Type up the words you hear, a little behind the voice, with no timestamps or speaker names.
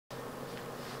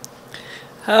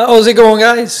How's it going,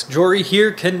 guys? Jory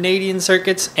here, Canadian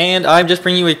Circuits, and I'm just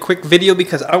bringing you a quick video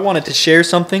because I wanted to share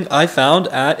something I found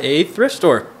at a thrift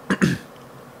store.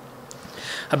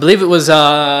 I believe it was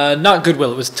not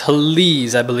Goodwill, it was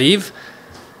Talese, I believe.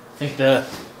 I think the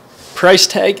price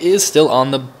tag is still on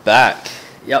the back.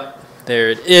 Yep, there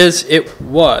it is. It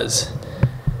was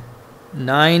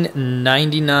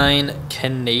 $9.99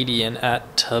 Canadian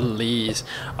at Talese.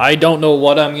 I don't know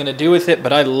what I'm gonna do with it,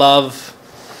 but I love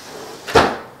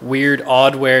weird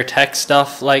oddware tech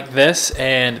stuff like this,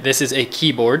 and this is a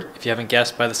keyboard, if you haven't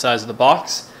guessed by the size of the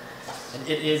box, and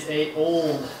it is a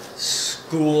old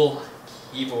school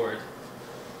keyboard.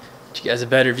 Get you guys a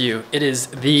better view. It is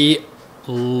the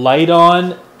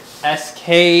Light-On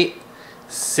SK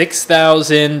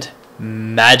 6000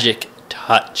 Magic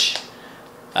Touch.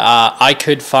 I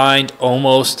could find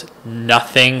almost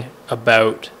nothing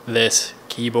about this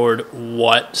keyboard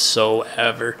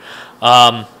whatsoever.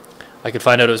 I could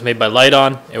find out it was made by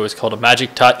Light-On. It was called a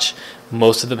Magic Touch.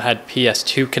 Most of them had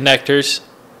PS2 connectors.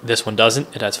 This one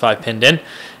doesn't. It has 5 pinned in.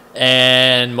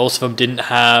 And most of them didn't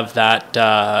have that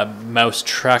mouse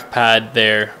trackpad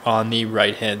there on the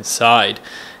right-hand side.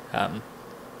 I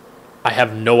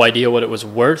have no idea what it was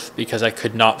worth because I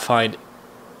could not find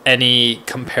any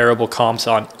comparable comps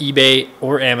on eBay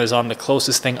or Amazon. The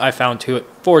closest thing I found to it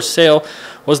for sale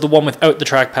was the one without the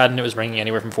trackpad, and it was ranging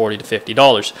anywhere from $40 to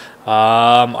 $50.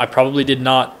 I probably did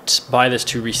not buy this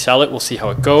to resell it. We'll see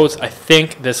how it goes. I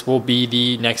think this will be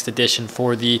the next edition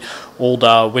for the old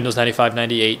Windows 95,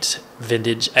 98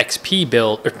 vintage XP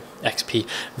build, or XP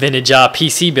vintage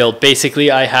PC build.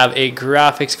 Basically, I have a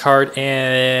graphics card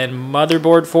and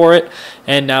motherboard for it,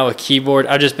 and now a keyboard.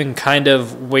 I've just been kind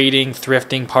of waiting,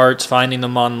 thrifting parts, finding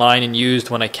them online and used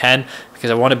when I can, because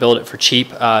I want to build it for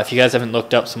cheap. If you guys haven't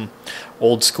looked up some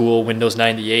old school Windows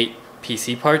 98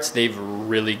 PC parts, they've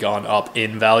really gone up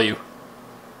in value.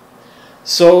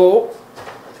 So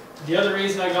the other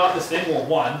reason I got this thing, well,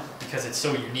 one, because it's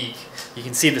so unique. You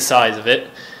can see the size of it.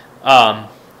 And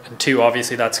two,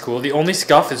 obviously that's cool. The only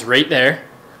scuff is right there,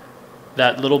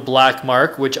 that little black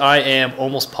mark, which I am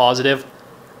almost positive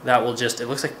that will just, it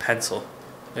looks like pencil.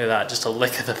 Look at that, just a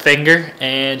lick of the finger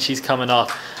and she's coming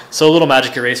off. So a little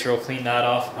magic eraser will clean that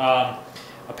off.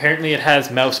 Apparently it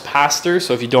has mouse pass-through,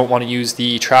 so if you don't want to use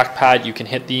the trackpad, you can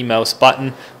hit the mouse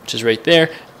button, which is right there,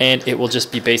 and it will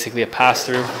just be basically a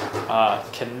pass-through.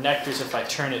 Connectors, if I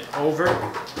turn it over,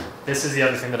 this is the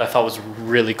other thing that I thought was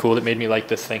really cool that made me like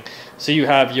this thing. So you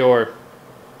have your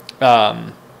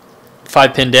 5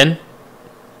 pinned in.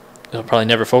 It'll probably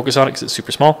never focus on it because it's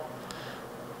super small,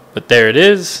 but there it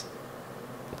is.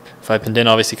 5 pinned in,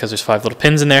 obviously, because there's 5 little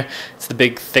pins in there. It's the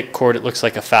big thick cord. It looks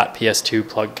like a fat PS2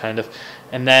 plug kind of.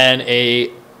 And then a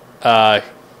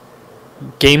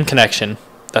game connection.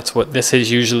 That's what this is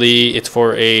usually. It's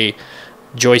for a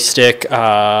joystick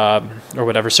or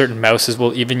whatever. Certain mouses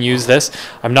will even use this.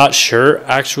 I'm not sure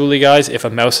actually, guys, if a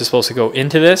mouse is supposed to go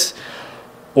into this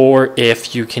or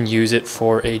if you can use it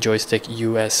for a joystick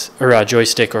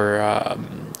joystick or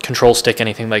control stick,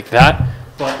 anything like that.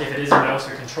 But if it is a mouse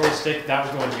or control stick, that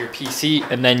would go into your PC,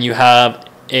 and then you have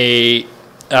a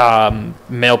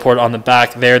mail port on the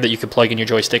back there that you could plug in your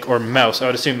joystick or mouse. I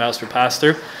would assume mouse for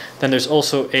pass-through. Then there's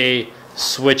also a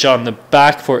switch on the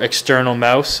back for external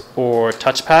mouse or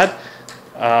touchpad,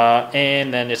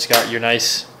 and then it's got your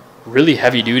nice, really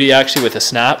heavy duty actually with a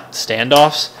snap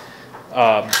standoffs.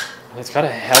 It's got a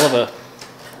hell of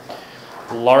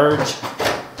a large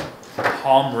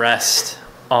palm rest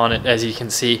on it, as you can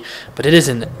see, but it is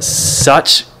in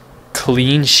such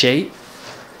clean shape.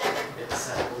 Get this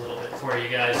set up a little bit for you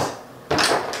guys.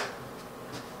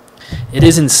 It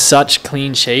is in such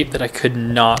clean shape that I could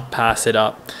not pass it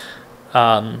up.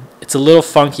 It's a little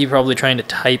funky probably trying to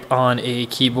type on a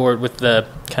keyboard with the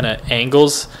kind of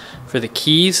angles for the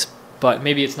keys, but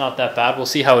maybe it's not that bad. We'll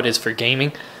see how it is for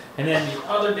gaming. And then the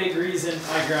other big reason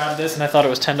I grabbed this, and I thought it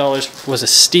was $10, was a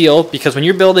steal, because when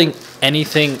you're building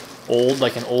anything old,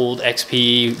 like an old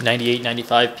XP 98,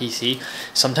 95 PC,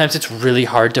 sometimes it's really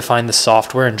hard to find the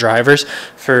software and drivers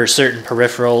for certain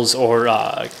peripherals or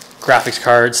graphics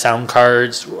cards, sound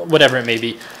cards, whatever it may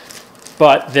be.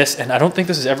 But this, and I don't think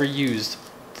this is ever used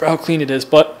for how clean it is,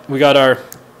 but we got our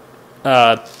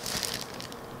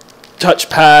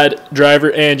touchpad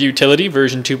driver and utility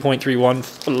version 2.31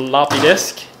 floppy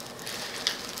disk,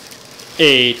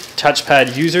 a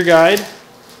touchpad user guide,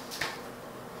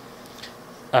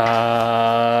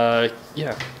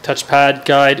 touchpad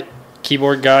guide,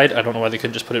 keyboard guide, I don't know why they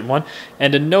couldn't just put it in one,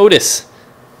 and a notice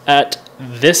at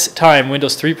this time,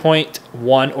 Windows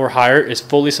 3.1 or higher is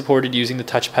fully supported using the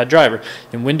touchpad driver.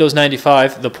 In Windows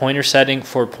 95, the pointer setting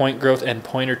for point growth and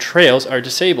pointer trails are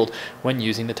disabled when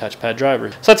using the touchpad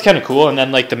driver. So that's kind of cool. And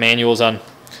then like the manuals on,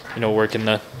 you know, working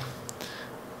the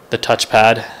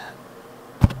touchpad,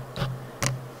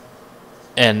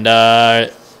 and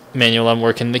manual on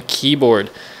working the keyboard.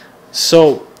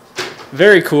 So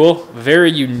very cool,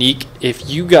 very unique. If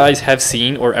you guys have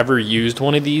seen or ever used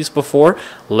one of these before,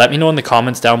 let me know in the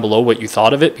comments down below what you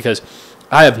thought of it, because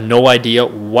I have no idea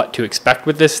what to expect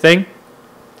with this thing.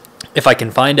 If I can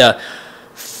find a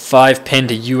 5-pin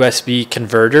to USB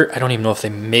converter, I don't even know if they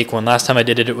make one. Last time I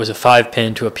did it, it was a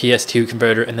 5-pin to a PS2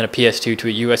 converter, and then a PS2 to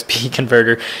a USB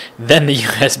converter. Then the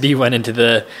USB went into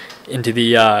the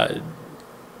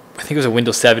I think it was a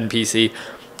Windows 7 PC.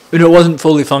 And it wasn't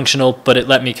fully functional, but it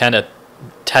let me kind of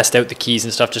test out the keys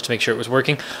and stuff just to make sure it was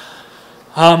working.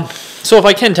 So if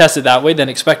I can test it that way, then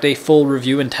expect a full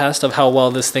review and test of how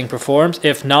well this thing performs.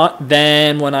 If not,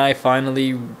 then when I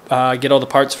finally get all the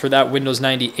parts for that Windows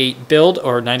 98 build,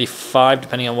 or 95,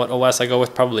 depending on what OS I go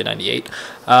with, probably 98,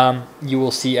 you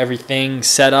will see everything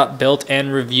set up, built,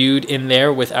 and reviewed in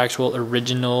there with actual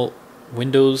original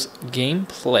Windows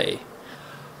gameplay.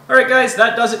 Alright guys,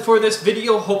 that does it for this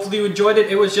video. Hopefully you enjoyed it.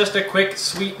 It was just a quick,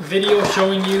 sweet video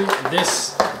showing you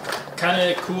this kind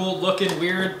of cool looking,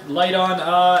 weird, light on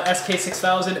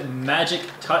SK6000 Magic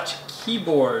Touch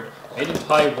keyboard. Made in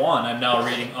Taiwan, I'm now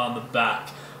reading on the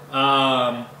back.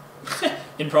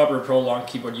 Improper or prolonged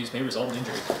keyboard use may result in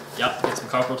injury. Yep, get some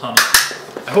carpal tunnel.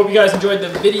 I hope you guys enjoyed the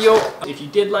video. If you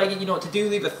did like it, you know what to do.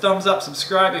 Leave a thumbs up,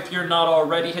 subscribe if you're not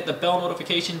already. Hit the bell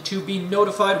notification to be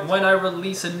notified when I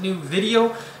release a new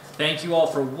video. Thank you all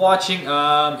for watching.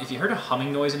 If you heard a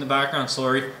humming noise in the background,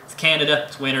 sorry. It's Canada,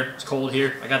 it's winter, it's cold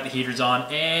here. I got the heaters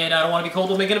on, and I don't want to be cold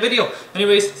while making a video.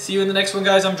 Anyways, see you in the next one,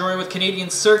 guys. I'm Jory with Canadian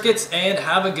Circuits, and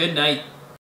have a good night.